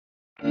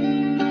Hello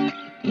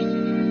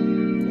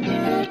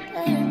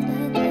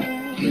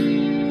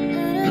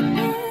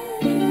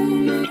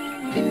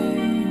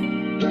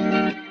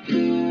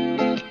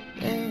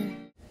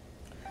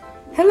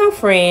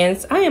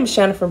friends, I am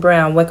Jennifer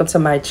Brown. Welcome to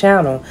my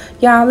channel.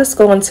 Y'all, let's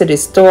go into the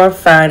store,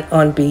 find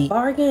unbeat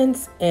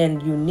bargains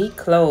and unique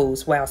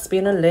clothes while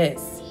spending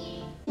less.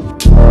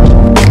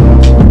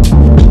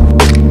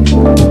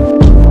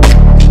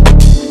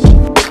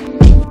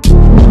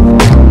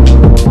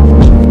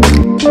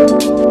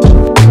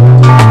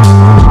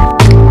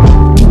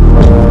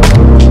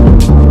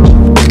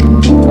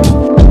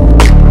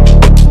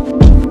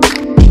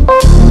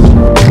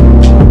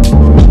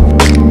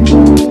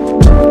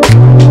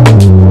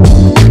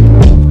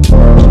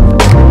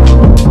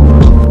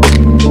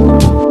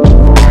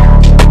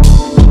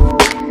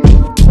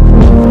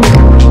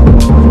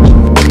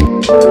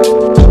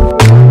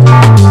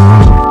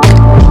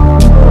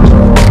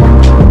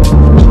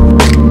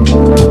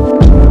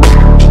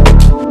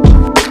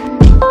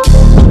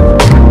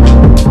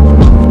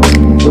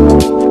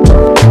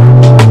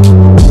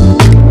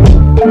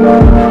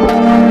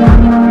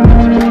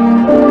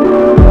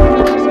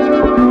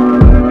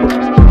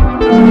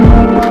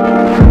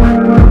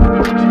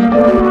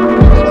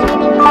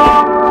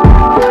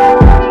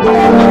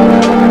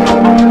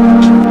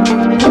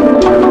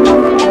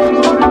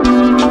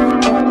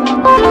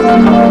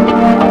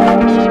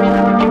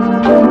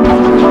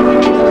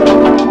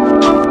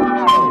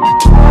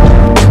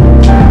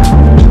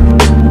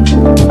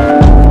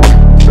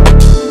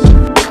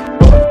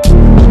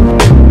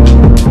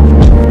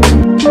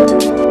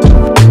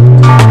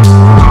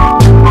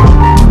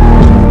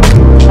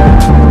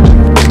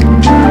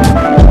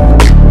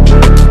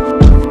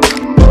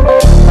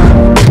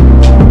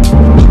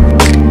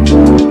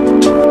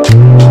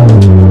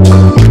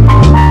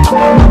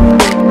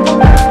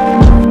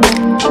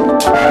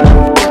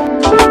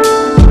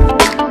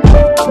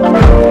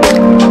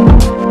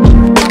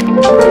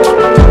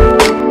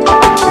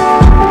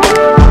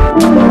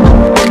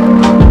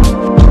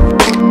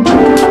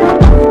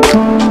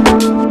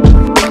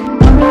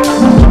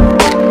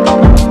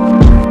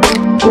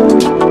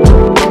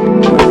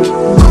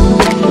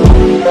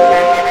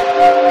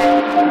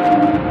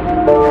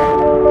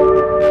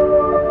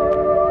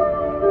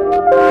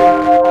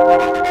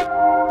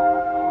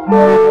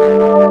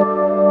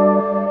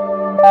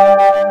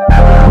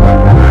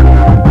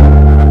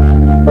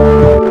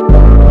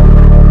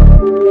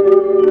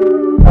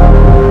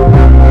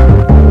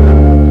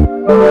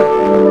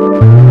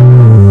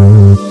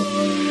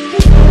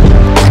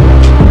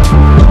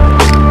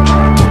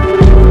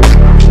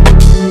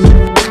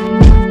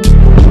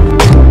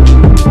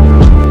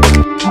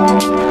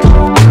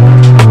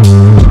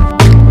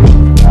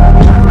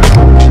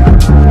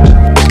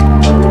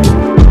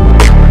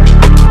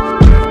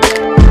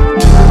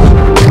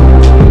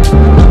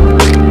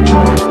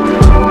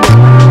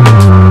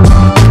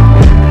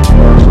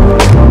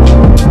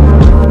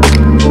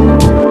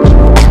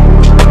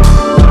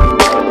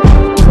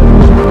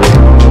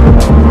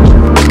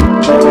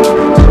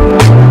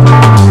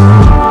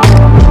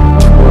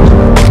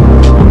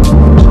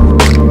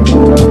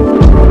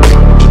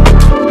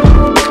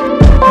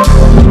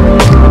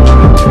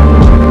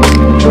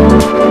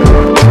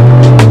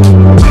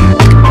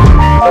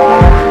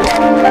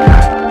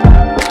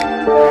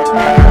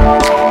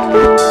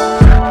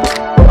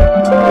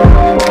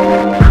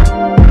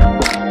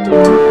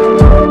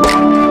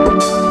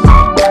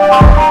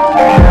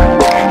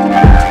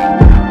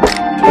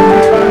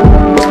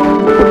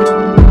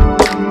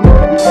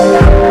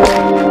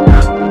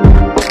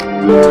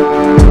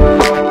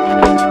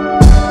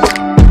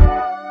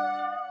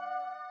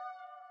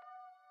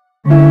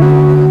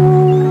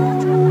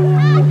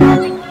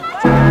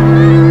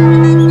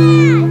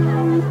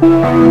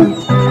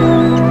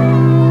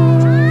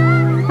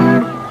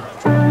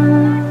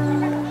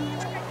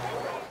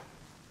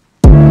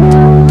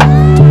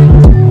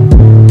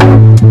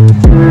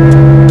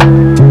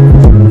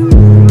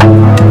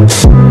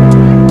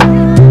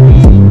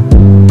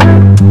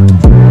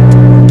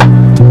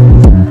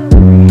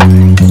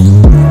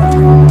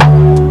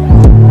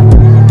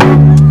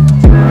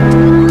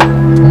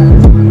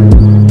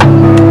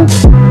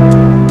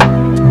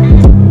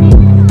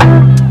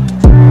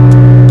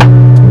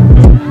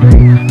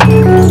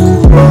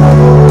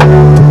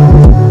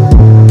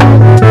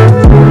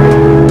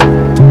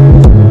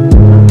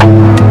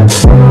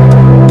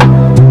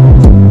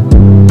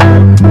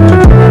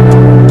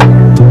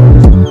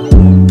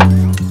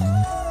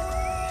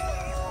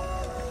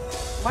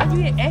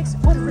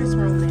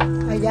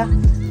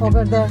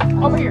 Over there.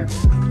 Over here.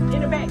 In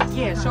the back.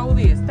 Yeah, show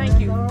this.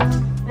 Thank you.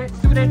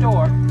 Through that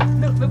door.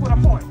 Look what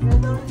I'm pointing.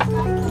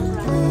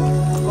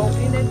 Go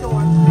in that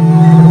door.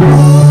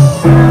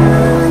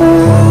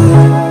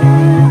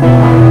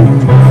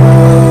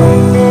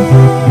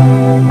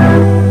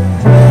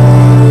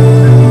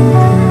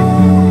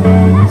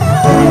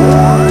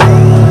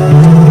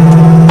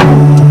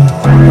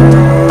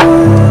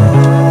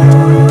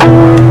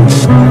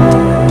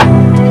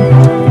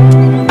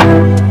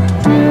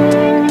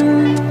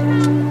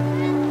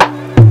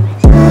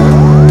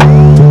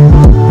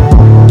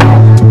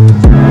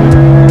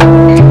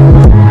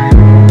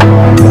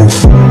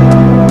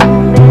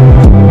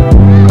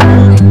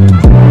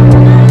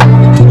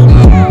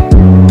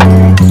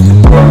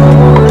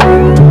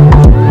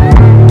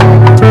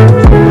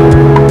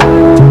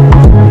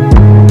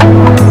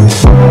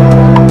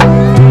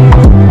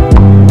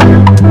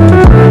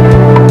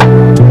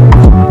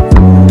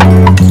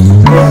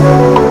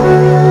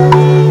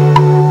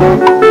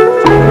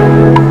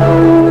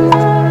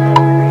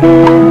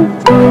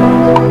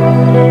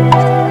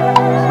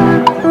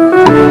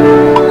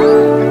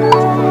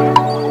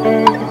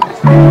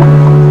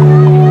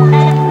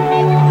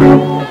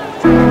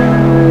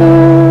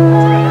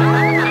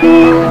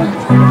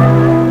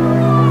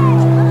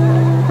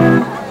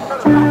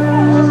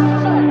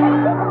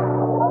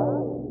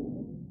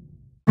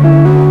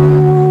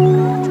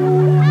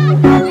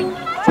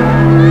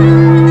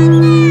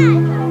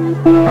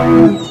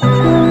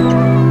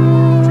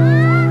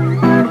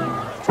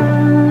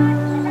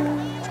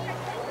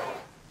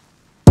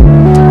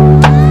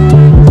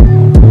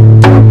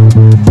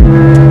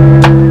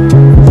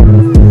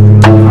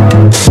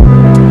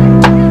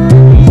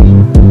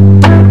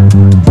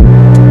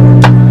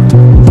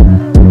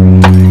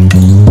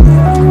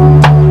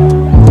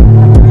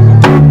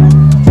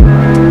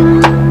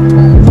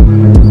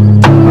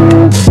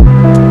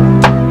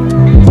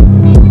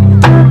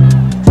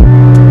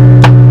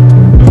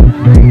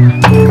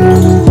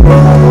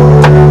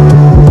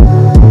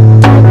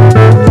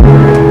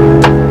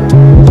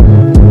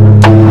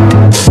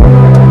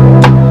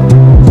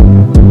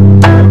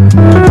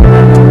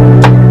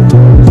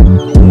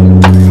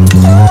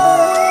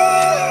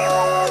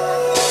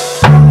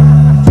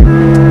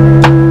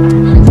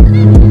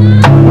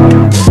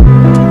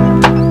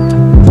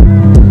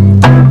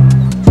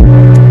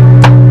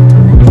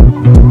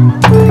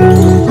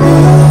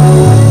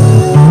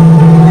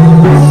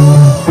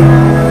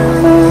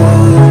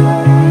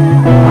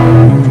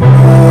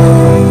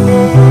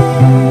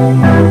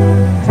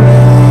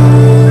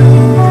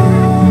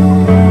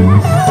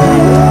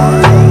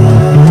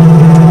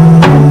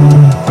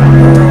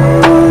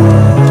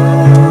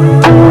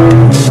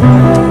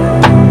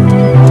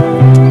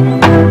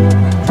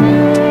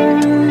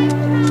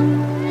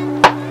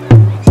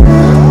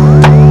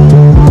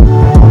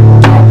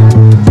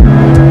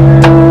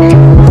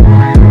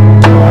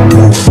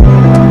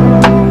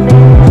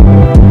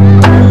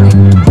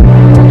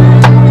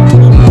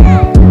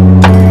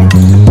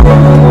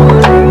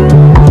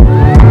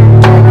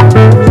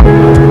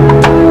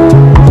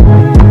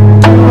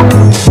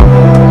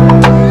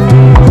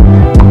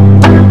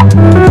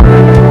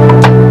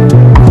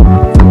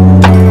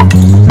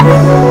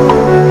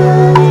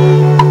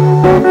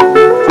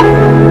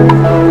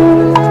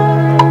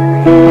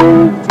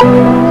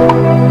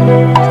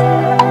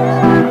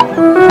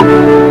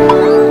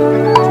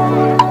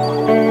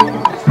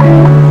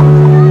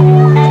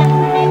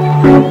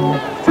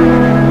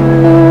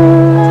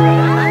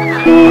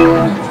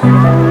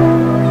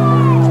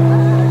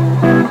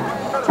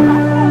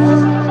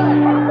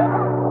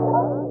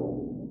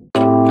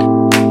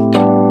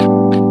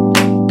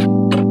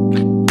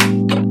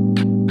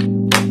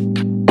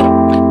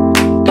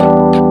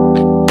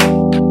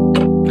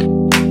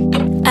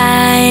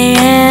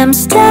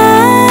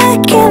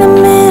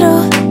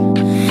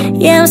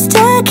 Yeah, I'm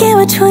stuck in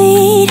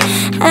between.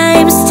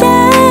 I'm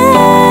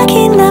stuck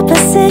in that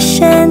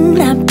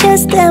position. I'm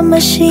just a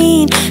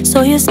machine.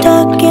 So you're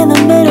stuck in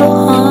the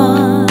middle,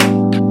 huh?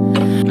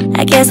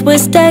 I guess we're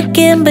stuck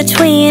in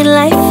between.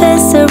 Life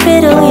is a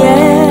riddle,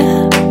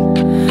 yeah.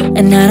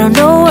 And I don't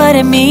know what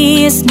it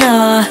means,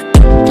 no.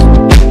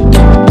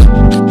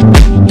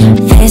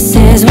 This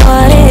is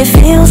what it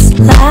feels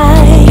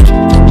like.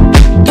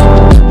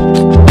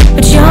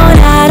 But you're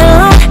not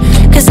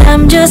alone, 'cause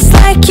I'm just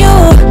like you.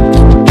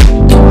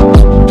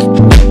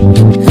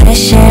 Let's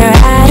share a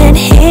ride and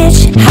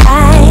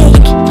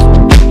hitchhike.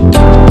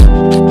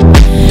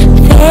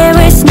 There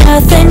is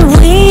nothing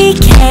we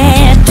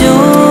can't do.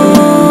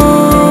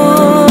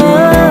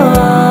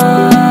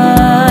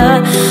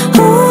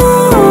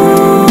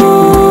 Ooh,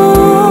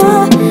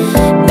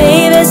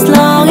 baby, as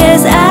long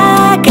as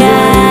I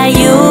got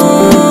you.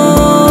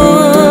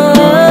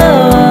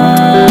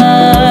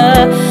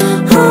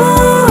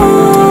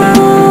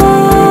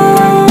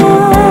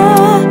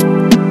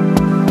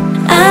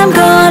 I'm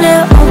gonna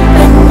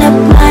open up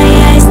my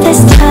eyes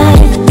this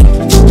time.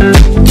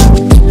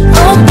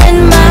 Open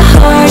my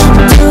heart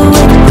and do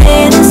it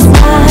with a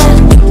smile.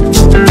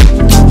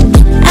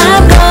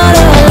 I'm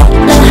gonna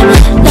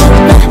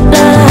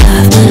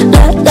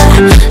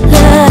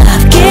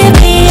love. Give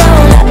me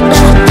your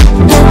love.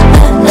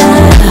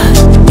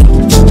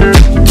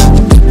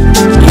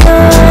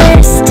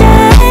 You're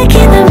stuck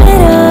in the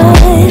middle.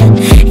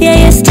 Yeah,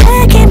 you're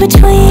stuck in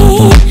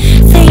between.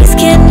 Things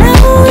can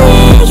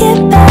only get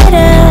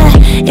better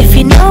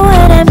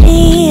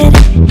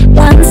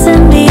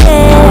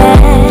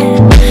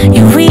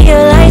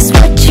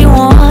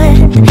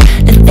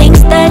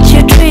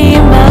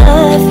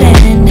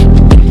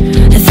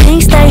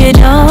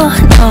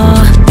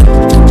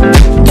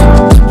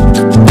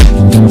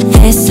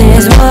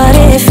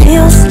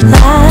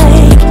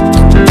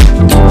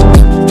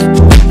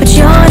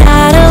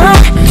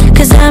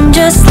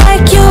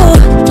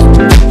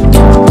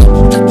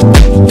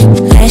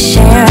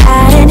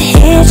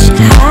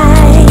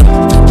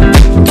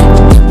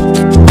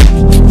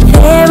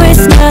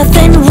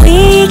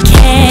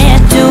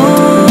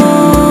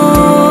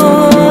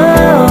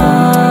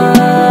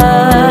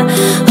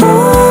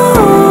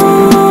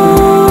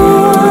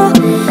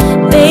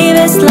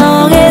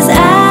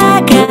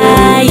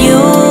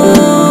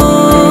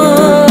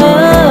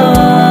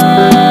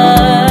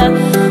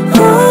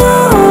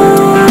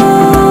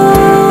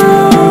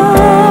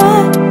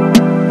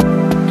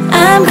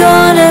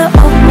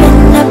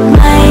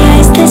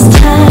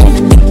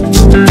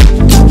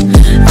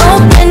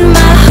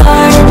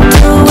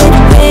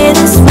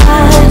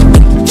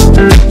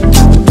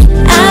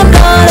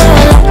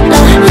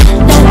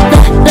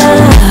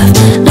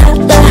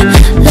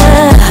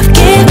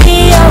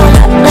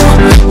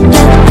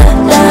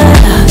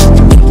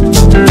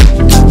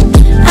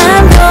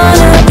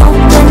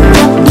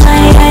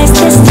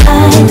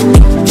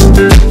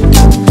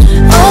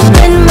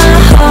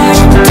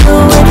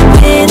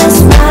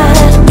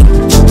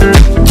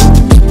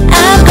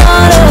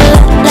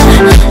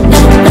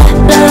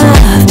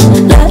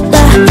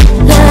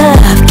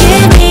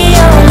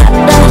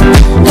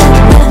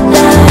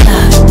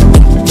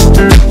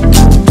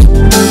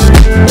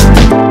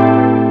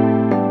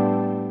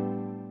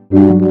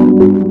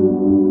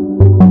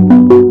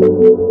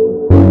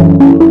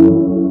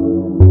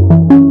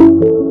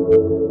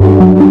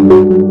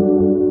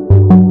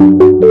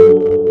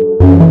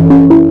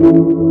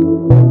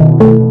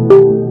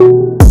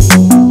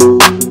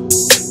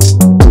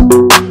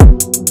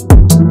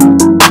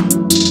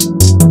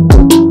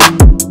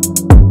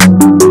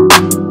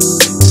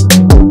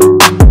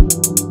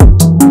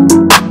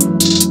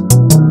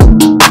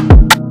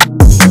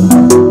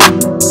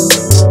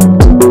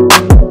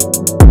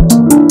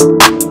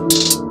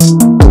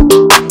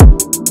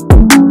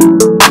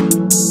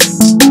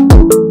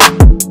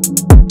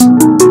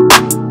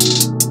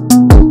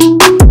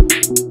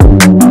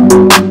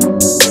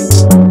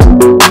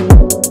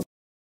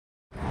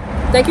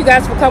Thank you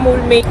guys for coming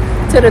with me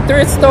to the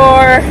thrift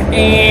store,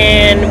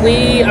 and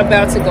we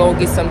about to go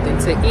get something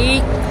to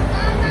eat.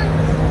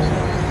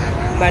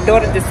 My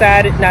daughter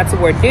decided not to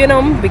wear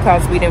denim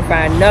because we didn't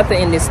find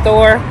nothing in this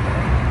store.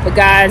 But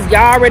guys,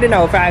 y'all already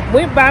know, if I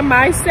went by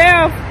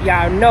myself,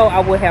 y'all know I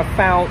would have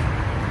found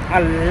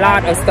a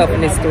lot of stuff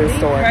in this thrift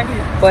store.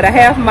 But I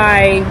have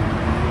my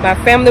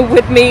family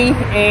with me,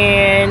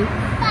 and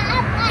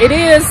it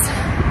is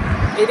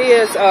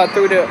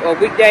through the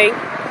weekday.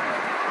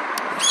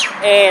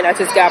 And I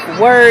just got from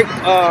work.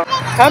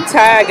 I'm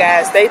tired,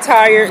 guys. They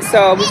tired,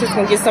 so we're just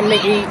gonna get something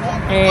to eat,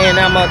 and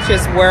I'm gonna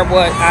just wear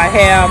what I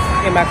have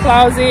in my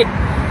closet,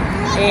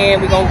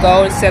 and we're gonna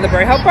go and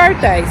celebrate her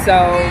birthday. So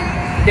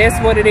that's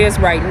what it is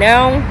right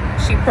now.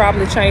 She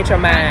probably changed her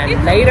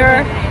mind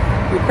later.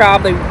 We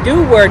probably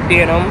do wear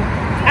denim.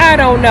 I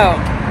don't know,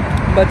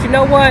 but you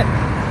know what?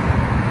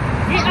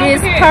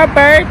 It's her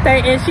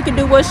birthday, and she can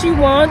do what she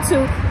wants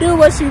to, do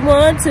what she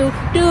wants to,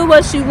 do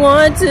what she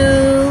wants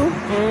to.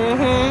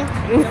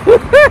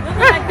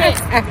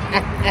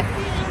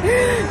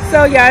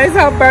 So yeah, it's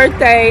her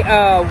birthday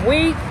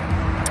week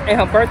and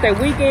her birthday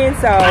weekend,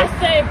 so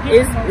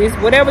it's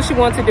whatever she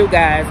wants to do,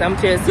 guys. I'm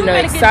just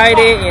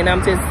excited, and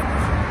I'm just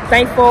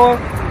thankful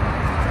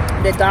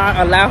that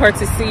God allowed her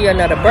to see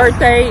another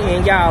birthday,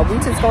 and y'all, we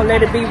just gonna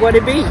let it be what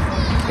it be.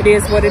 It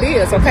is what it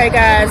is. Okay,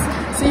 guys,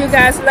 see you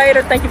guys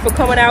later. Thank you for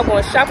coming out,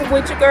 going shopping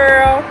with your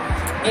girl,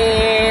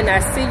 and I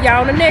see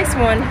y'all on the next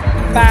one.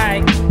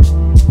 Bye.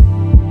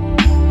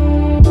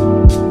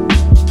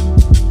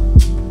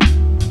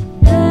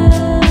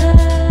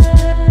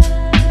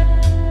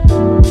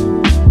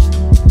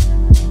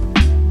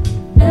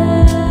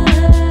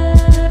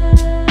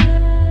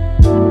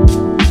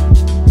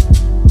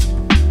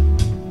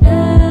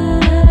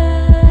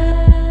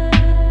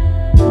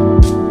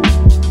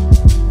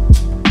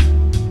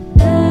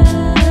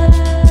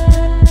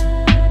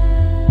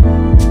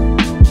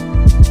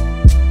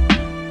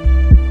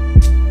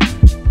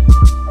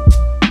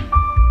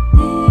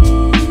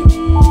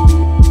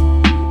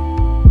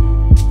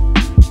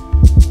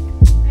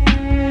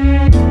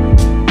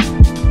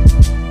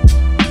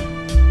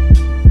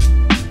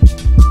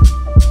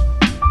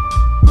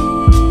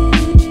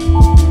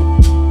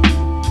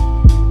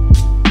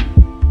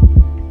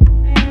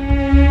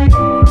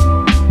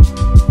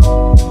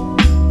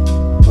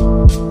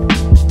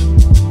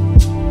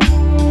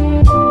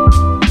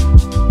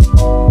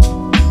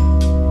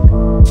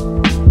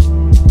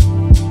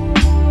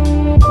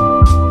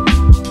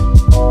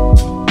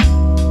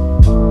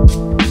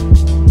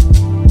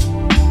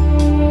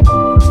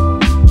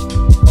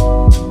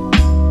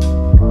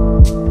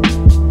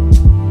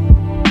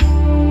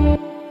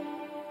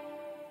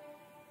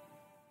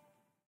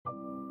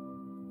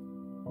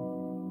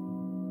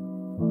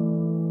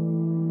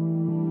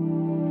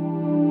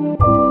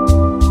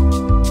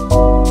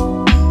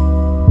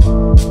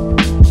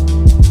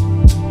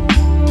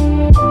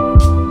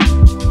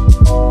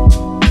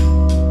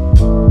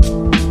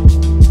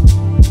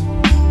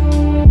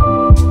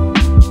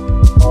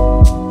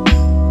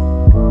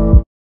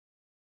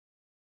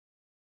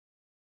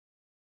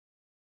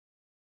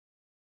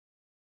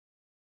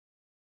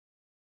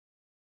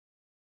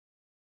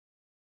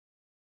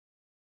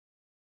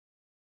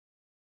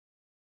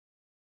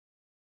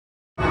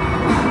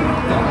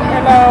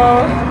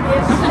 Hello.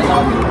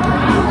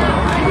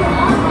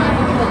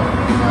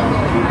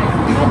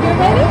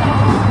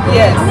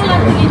 Yes.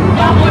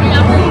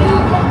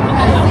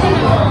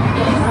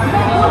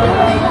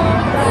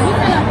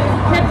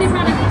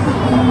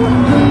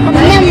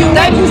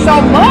 Thank you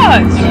so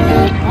much.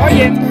 Oh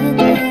yeah.